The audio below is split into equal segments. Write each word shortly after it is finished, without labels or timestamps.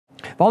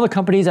Of all the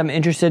companies I'm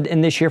interested in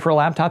this year for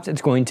laptops,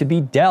 it's going to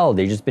be Dell.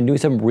 They've just been doing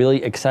some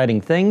really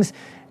exciting things.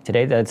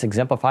 Today, that's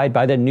exemplified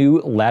by the new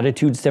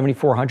Latitude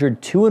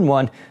 7400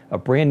 2-in-1, a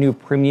brand new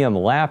premium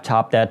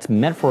laptop that's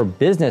meant for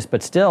business,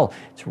 but still,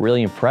 it's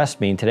really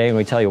impressed me. And today, I'm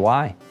going to tell you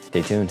why.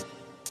 Stay tuned.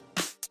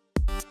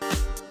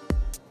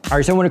 All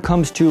right, so when it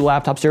comes to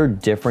laptops, there are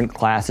different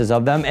classes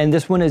of them, and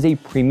this one is a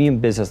premium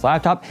business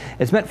laptop.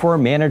 It's meant for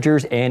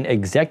managers and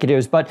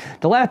executives, but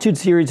the Latitude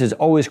series has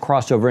always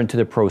crossed over into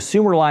the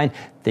prosumer line.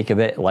 Think of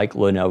it like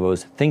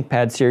Lenovo's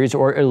ThinkPad series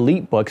or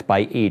EliteBooks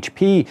by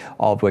HP,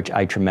 all of which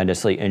I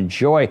tremendously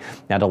enjoy.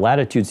 Now, the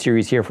Latitude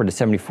series here for the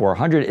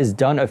 7400 has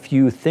done a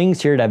few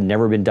things here that have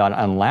never been done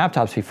on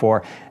laptops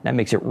before. That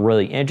makes it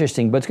really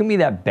interesting, but it's gonna be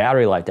that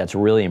battery life that's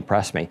really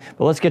impressed me.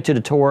 But let's get to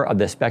the tour of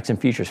the specs and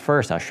features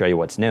first. I'll show you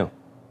what's new.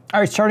 All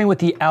right, starting with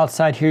the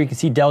outside here, you can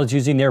see Dell is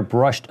using their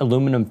brushed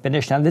aluminum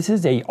finish. Now, this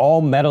is a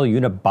all-metal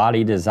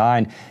unibody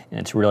design, and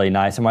it's really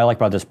nice. And what I like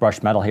about this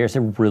brushed metal here is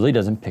it really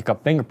doesn't pick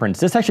up fingerprints.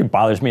 This actually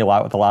bothers me a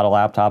lot with a lot of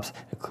laptops,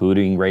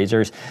 including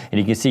Razors. And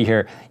you can see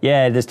here,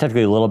 yeah, there's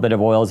technically a little bit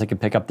of oils it can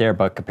pick up there,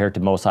 but compared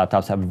to most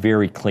laptops, I have a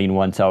very clean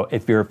one. So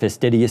if you're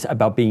fastidious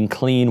about being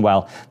clean,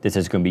 well, this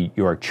is gonna be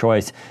your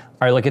choice.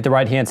 All right, look at the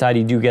right-hand side,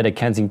 you do get a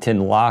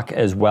Kensington lock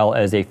as well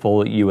as a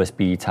full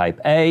USB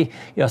Type-A.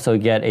 You also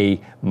get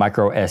a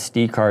micro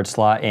SD card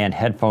slot and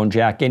headphone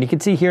jack. And you can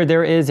see here,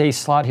 there is a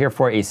slot here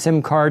for a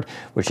SIM card,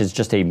 which is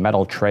just a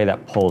metal tray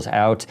that pulls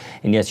out.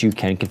 And yes, you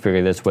can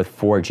configure this with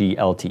 4G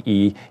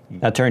LTE.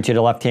 Now turn to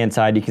the left-hand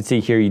side, you can see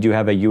here, you do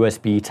have a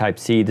USB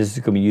Type-C. This is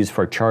gonna be used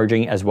for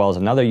charging as well as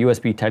another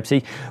USB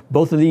Type-C.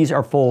 Both of these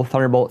are full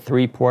Thunderbolt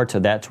 3 ports, so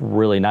that's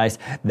really nice.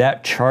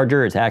 That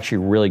charger is actually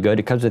really good.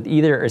 It comes with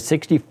either a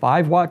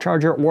 65-watt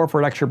charger or for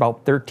an extra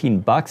about 13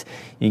 bucks,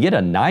 you get a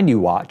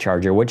 90-watt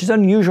charger, which is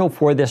unusual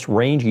for this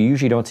range. You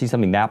usually don't see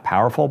something that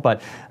powerful,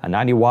 but a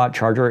 90-watt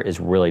charger is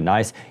really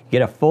nice. You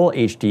get a full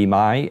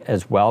HDMI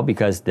as well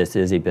because this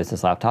is a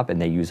business laptop and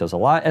they use those a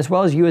lot, as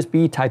well as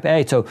USB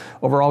Type-A. So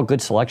overall,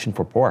 good selection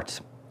for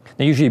ports.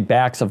 Now, usually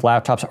backs of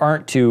laptops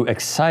aren't too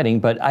exciting,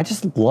 but I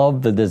just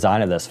love the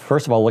design of this.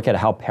 First of all, look at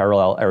how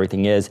parallel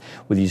everything is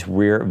with these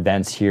rear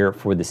vents here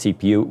for the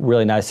CPU.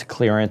 Really nice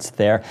clearance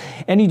there.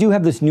 And you do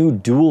have this new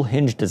dual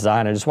hinge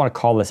design. I just want to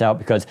call this out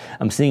because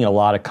I'm seeing a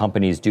lot of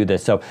companies do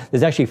this. So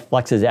this actually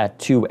flexes at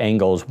two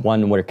angles,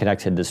 one where it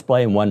connects to the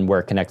display and one where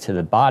it connects to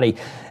the body.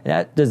 And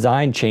that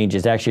design change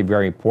is actually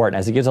very important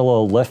as it gives a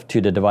little lift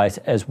to the device,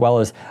 as well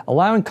as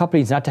allowing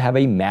companies not to have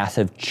a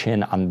massive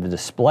chin on the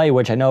display,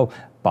 which I know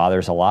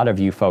bothers a lot of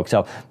you folks.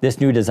 So this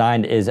new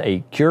design is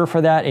a cure for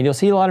that, and you'll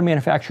see a lot of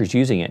manufacturers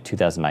using it in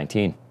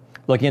 2019.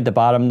 Looking at the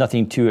bottom,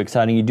 nothing too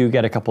exciting. You do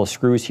get a couple of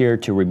screws here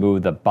to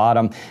remove the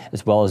bottom,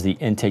 as well as the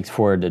intakes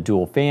for the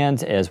dual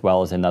fans, as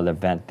well as another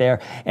vent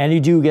there. And you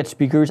do get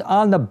speakers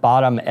on the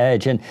bottom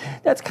edge, and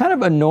that's kind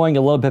of annoying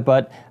a little bit,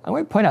 but I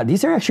want to point out,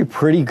 these are actually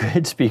pretty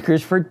good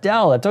speakers for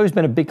Dell. That's always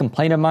been a big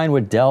complaint of mine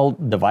with Dell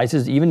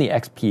devices, even the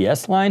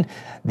XPS line.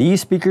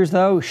 These speakers,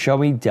 though, show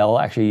me Dell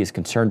actually is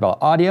concerned about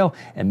audio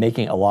and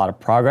making a lot of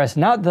progress.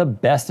 Not the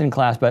best in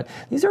class, but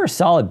these are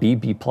solid B+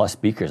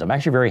 speakers. I'm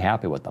actually very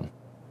happy with them.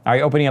 All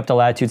right, opening up the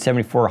Latitude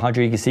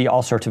 7400, you can see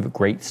all sorts of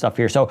great stuff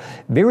here. So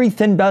very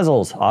thin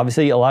bezels.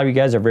 Obviously, a lot of you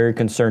guys are very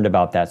concerned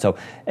about that. So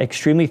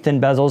extremely thin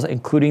bezels,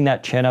 including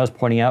that chin I was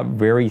pointing out,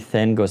 very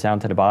thin, goes down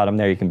to the bottom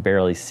there. You can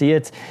barely see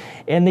it.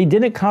 And they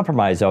didn't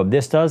compromise though.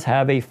 This does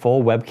have a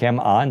full webcam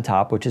on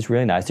top, which is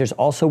really nice. There's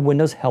also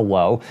Windows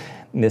Hello.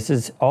 This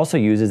is also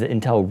uses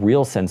Intel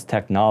RealSense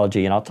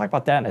technology, and I'll talk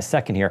about that in a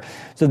second here.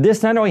 So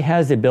this not only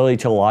has the ability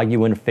to log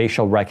you in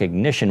facial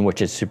recognition,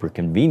 which is super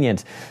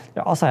convenient,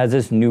 it also has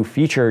this new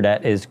feature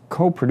that is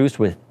co-produced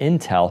with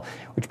Intel,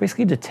 which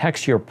basically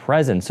detects your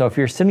presence. So if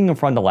you're sitting in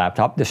front of the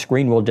laptop, the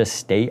screen will just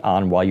stay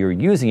on while you're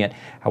using it.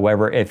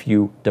 However, if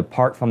you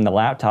depart from the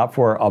laptop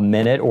for a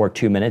minute or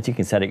 2 minutes, you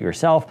can set it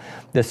yourself,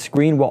 the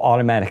screen will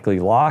automatically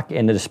lock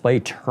and the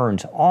display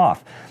turns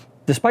off.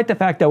 Despite the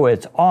fact that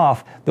it's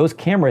off, those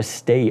cameras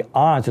stay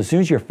on. So as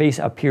soon as your face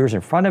appears in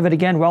front of it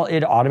again, well,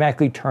 it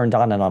automatically turns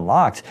on and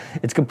unlocks.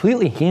 It's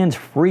completely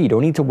hands-free.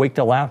 Don't need to wake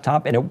the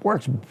laptop, and it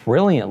works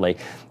brilliantly.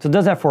 So it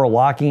does that for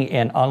locking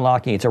and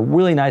unlocking. It's a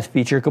really nice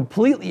feature,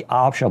 completely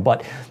optional,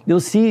 but you'll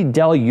see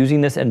Dell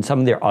using this in some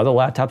of their other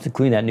laptops,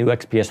 including that new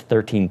XPS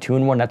 13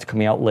 2-in-1 that's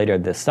coming out later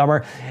this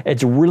summer.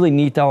 It's really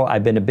neat though.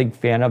 I've been a big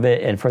fan of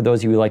it, and for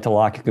those of you who like to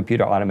lock your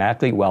computer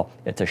automatically, well,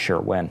 it's a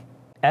sure win.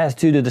 As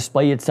to the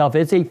display itself,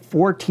 it's a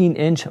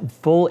 14-inch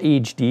full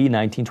HD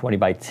 1920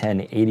 by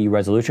 1080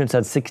 resolution. So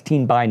that's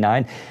 16 by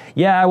 9.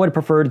 Yeah, I would have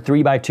preferred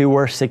 3 by 2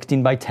 or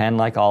 16 by 10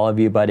 like all of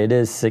you, but it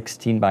is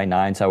 16 by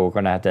 9, so we're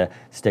going to have to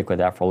stick with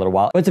that for a little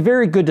while. But it's a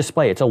very good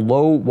display. It's a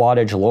low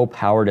wattage, low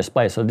power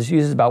display. So this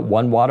uses about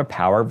 1 watt of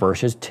power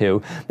versus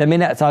 2. That may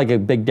not sound like a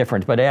big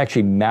difference, but it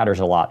actually matters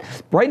a lot.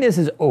 Brightness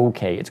is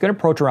okay. It's going to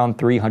approach around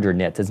 300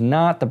 nits. It's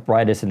not the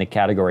brightest in the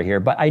category here,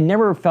 but I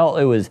never felt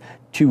it was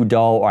too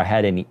dull or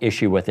had any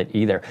issue with it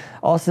either.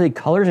 Also, the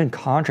colors and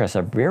contrasts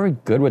are very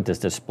good with this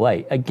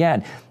display.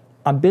 Again,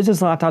 On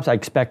business laptops, I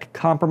expect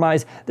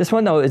compromise. This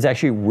one, though, is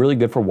actually really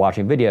good for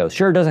watching videos.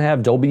 Sure, it doesn't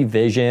have Dolby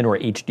Vision or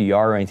HDR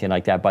or anything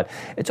like that, but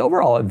it's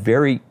overall a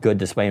very good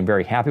display. I'm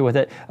very happy with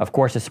it. Of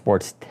course, it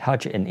supports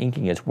touch and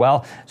inking as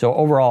well. So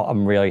overall,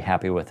 I'm really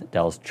happy with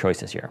Dell's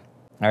choices here.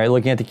 All right,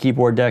 looking at the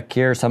keyboard deck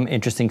here, some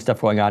interesting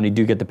stuff going on. You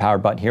do get the power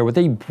button here with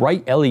a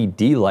bright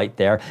LED light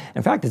there.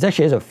 In fact, this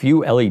actually has a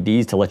few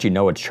LEDs to let you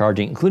know it's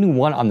charging, including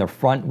one on the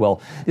front. Well,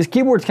 this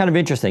keyboard's kind of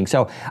interesting.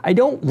 So I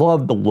don't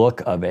love the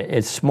look of it.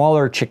 It's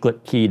smaller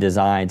chiclet key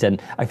designs,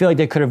 and I feel like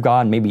they could have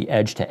gone maybe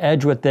edge to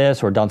edge with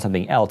this or done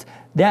something else.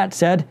 That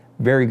said,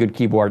 very good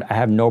keyboard. I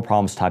have no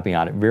problems typing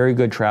on it. Very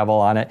good travel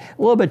on it.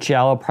 A little bit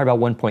shallow, probably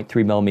about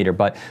 1.3 millimeter,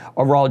 but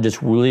overall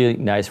just really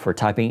nice for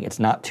typing. It's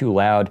not too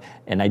loud,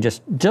 and I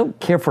just don't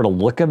care for the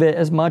look of it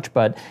as much,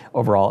 but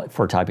overall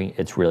for typing,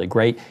 it's really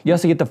great. You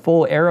also get the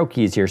full arrow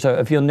keys here. So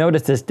if you'll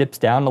notice, this dips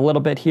down a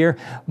little bit here.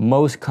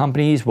 Most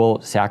companies will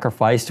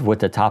sacrifice with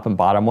the top and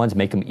bottom ones,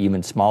 make them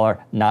even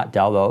smaller. Not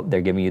Dell though,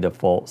 they're giving you the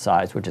full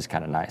size, which is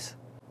kind of nice.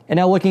 And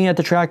now looking at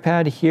the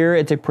trackpad here,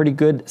 it's a pretty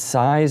good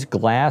size,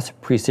 glass,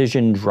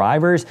 precision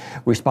drivers.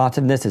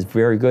 Responsiveness is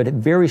very good,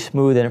 very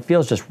smooth, and it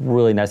feels just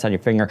really nice on your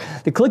finger.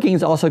 The clicking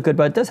is also good,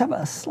 but it does have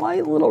a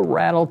slight little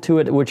rattle to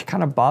it, which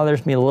kind of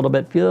bothers me a little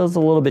bit. Feels a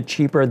little bit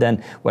cheaper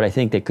than what I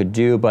think they could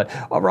do, but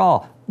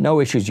overall,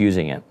 no issues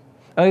using it.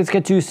 Let's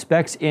get to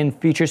specs and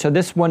features. So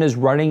this one is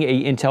running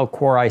a Intel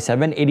Core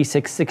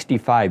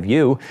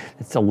i7-8665U.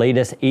 It's the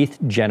latest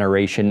 8th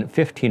generation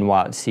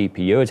 15-watt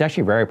CPU. It's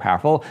actually very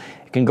powerful.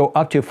 It can go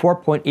up to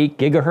 4.8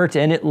 gigahertz,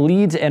 and it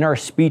leads in our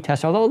speed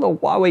test, although the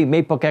Huawei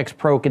MateBook X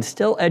Pro can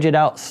still edge it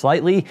out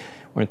slightly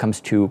when it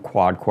comes to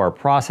quad-core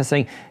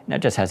processing. And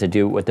that just has to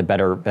do with the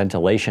better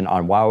ventilation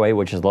on Huawei,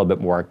 which is a little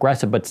bit more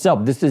aggressive, but still,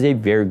 this is a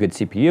very good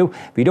CPU.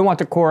 If you don't want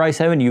the Core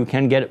i7, you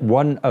can get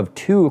one of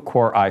 2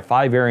 Core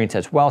i5 variants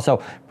as well, so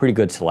pretty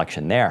good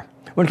selection there.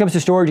 When it comes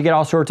to storage, you get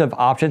all sorts of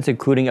options,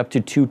 including up to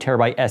 2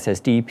 terabyte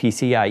SSD,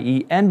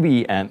 PCIe,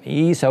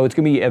 NVMe, so it's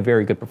going to be a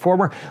very good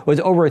performer. It was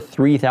over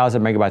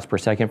 3,000 megabytes per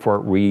second for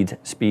read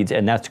speeds,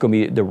 and that's going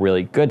to be the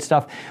really good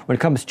stuff. When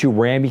it comes to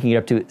RAM, you can get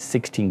up to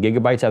 16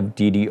 gigabytes of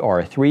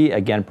DDR3.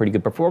 Again, pretty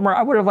good performer.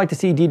 I would have liked to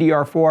see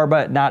DDR4,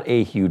 but not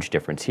a huge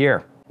difference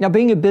here. Now,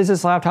 being a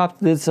business laptop,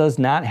 this does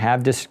not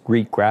have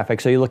discrete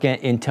graphics, so you're looking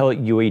at Intel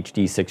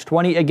UHD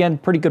 620. Again,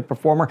 pretty good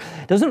performer.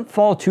 Doesn't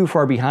fall too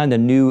far behind the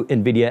new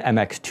NVIDIA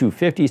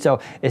MX250, so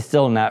it's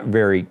still not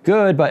very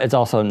good, but it's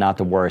also not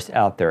the worst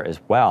out there as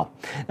well.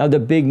 Now, the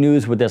big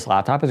news with this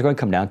laptop is going to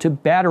come down to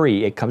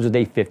battery. It comes with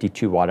a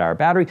 52 watt-hour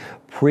battery,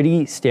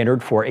 pretty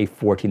standard for a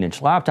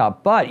 14-inch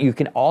laptop, but you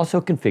can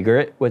also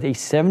configure it with a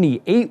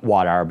 78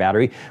 watt-hour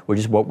battery, which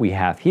is what we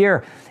have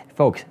here.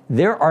 Folks,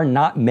 there are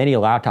not many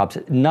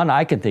laptops, none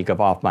I can think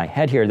of off my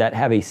head here, that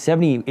have a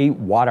 78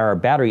 watt-hour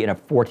battery in a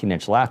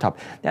 14-inch laptop.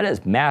 That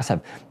is massive.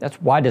 That's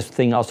why this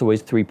thing also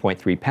weighs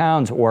 3.3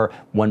 pounds or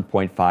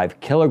 1.5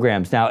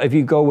 kilograms. Now, if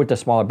you go with the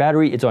smaller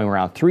battery, it's only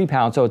around 3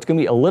 pounds, so it's going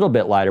to be a little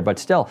bit lighter, but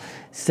still,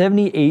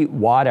 78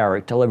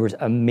 watt-hour delivers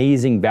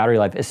amazing battery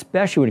life,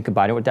 especially when you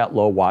combine it with that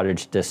low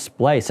wattage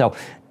display. So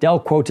Dell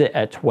quotes it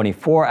at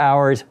 24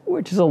 hours,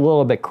 which is a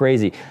little bit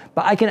crazy.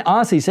 But I can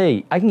honestly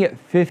say I can get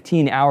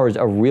 15 hours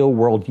of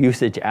real-world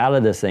usage out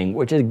of this thing,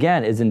 which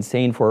again is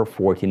insane for a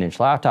 14-inch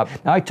laptop.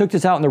 Now, I took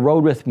this out on the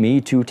road with me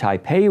to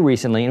Taipei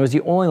recently, and it was the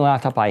only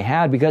laptop I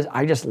had because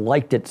I just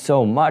liked it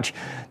so much.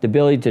 The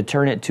ability to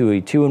turn it to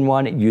a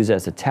 2-in-1, use it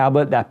as a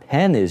tablet. That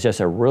pen is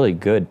just a really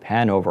good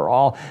pen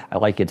overall. I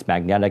like it's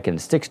magnetic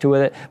and sticks to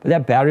it, but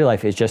that battery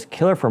life is just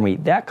killer for me.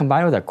 That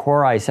combined with a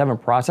Core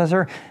i7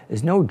 processor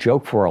is no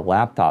joke for a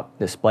laptop.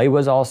 Display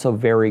was also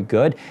very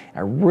good.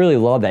 I really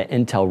love that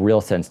Intel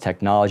RealSense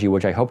technology,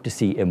 which I hope to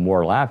see in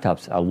more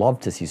laptops. I'd love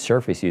to see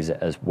Surface use it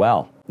as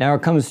well. Now, when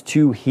it comes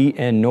to heat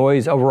and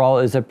noise, overall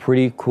is a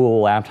pretty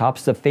cool laptop.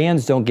 The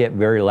fans don't get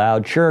very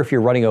loud. Sure, if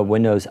you're running a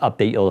Windows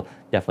update, you'll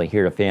definitely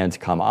hear the fans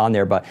come on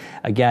there, but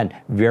again,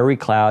 very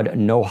cloud,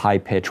 no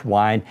high-pitched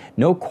whine,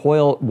 no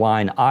coil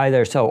whine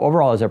either. So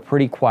overall, it's a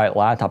pretty quiet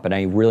laptop, and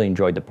I really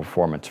enjoyed the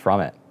performance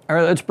from it. All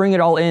right, let's bring it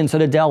all in. So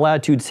the Dell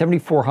Latitude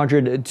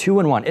 7400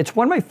 2-in-1. It's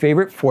one of my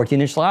favorite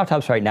 14-inch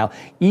laptops right now,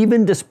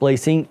 even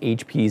displacing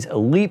HP's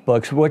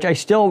EliteBooks, which I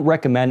still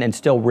recommend and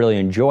still really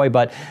enjoy,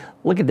 but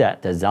look at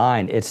that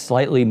design. It's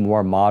slightly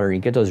more modern. You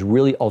get those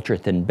really ultra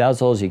thin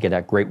bezels. You get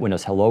that great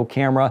Windows Hello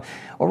camera.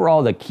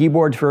 Overall, the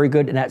keyboard's very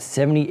good, and that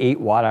 78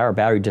 watt-hour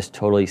battery just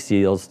totally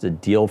seals the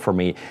deal for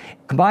me.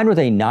 Combined with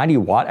a 90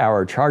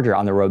 watt-hour charger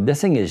on the road,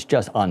 this thing is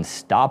just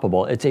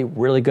unstoppable. It's a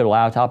really good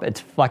laptop. It's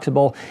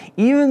flexible.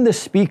 Even the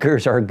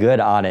speakers are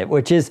good on it,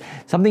 which is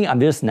something I'm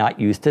just not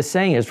used to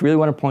saying. I just really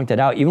want to point that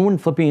out. Even when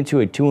flipping into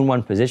a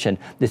 2-in-1 position,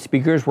 the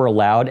speakers were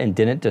loud and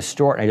didn't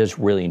distort, and I just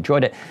really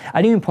enjoyed it.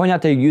 I didn't even point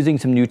out they're using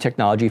some new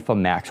technology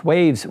from Max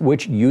Waves,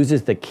 which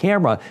uses the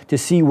camera to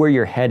see where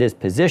your head is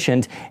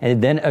positioned and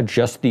then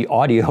adjust the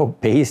audio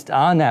based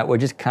on that,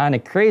 which is kind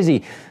of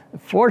crazy.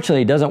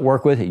 Fortunately, it doesn't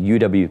work with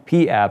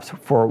UWP apps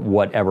for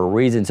whatever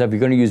reason. So if you're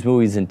going to use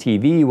movies and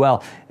TV,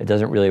 well, it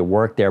doesn't really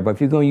work there. But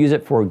if you're going to use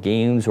it for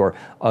games or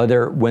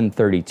other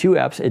Win32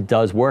 apps, it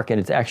does work, and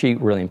it's actually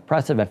really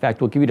impressive. In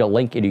fact, we'll give you the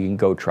link and you can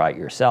go try it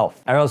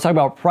yourself. All right, let's talk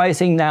about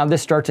pricing now.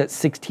 This starts at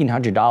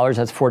 $1,600.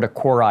 That's for the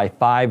Core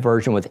i5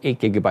 version with 8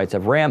 gigabytes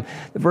of RAM.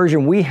 The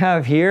version we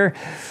have here,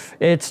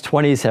 it's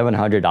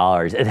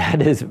 $2,700.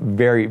 That is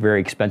very,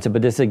 very expensive,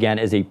 but this again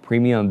is a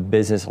premium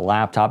business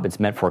laptop. It's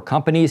meant for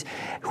companies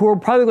who are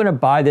probably going to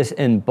buy this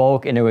in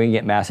bulk and they're going to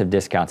get massive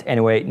discounts.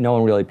 Anyway, no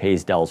one really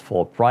pays Dell's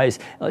full price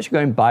unless you're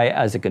going to buy it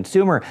as a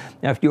consumer.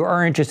 Now, if you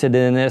are interested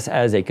in this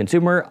as a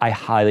consumer, I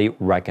highly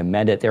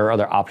recommend it. There are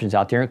other options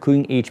out there,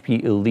 including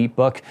HP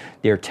EliteBook.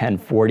 Their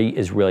 1040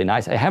 is really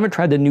nice. I haven't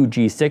tried the new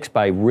G6, but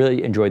I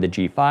really enjoyed the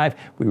G5.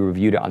 We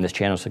reviewed it on this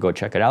channel, so go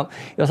check it out.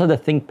 You also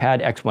have the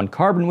ThinkPad X1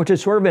 Carbon, which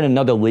is sort of in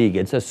another league.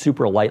 It's a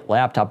super light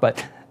laptop,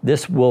 but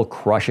this will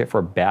crush it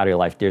for battery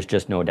life. There's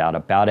just no doubt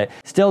about it.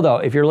 Still though,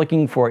 if you're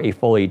looking for a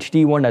full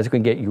HD one that's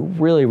going to get you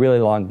really, really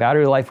long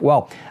battery life,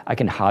 well, I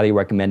can highly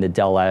recommend the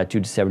Dell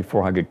Latitude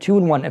 7400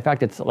 2-in-1. In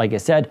fact, it's, like I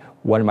said,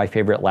 one of my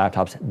favorite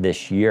laptops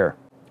this year.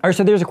 All right,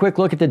 so there's a quick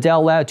look at the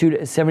Dell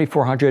Latitude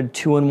 7400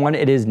 2-in-1.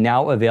 It is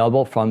now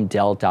available from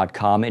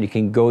Dell.com, and you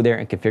can go there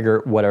and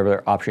configure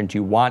whatever options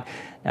you want.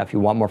 Now, if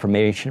you want more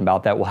information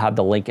about that, we'll have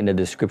the link in the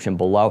description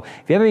below.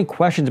 If you have any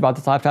questions about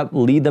this laptop,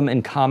 leave them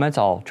in comments.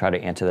 I'll try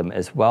to answer them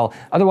as well.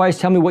 Otherwise,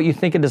 tell me what you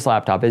think of this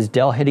laptop. Is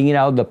Dell hitting it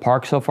out of the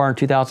park so far in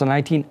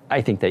 2019? I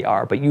think they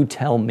are, but you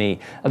tell me.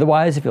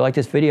 Otherwise, if you like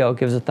this video,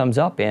 give us a thumbs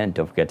up and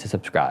don't forget to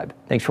subscribe.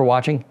 Thanks for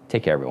watching.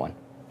 Take care, everyone.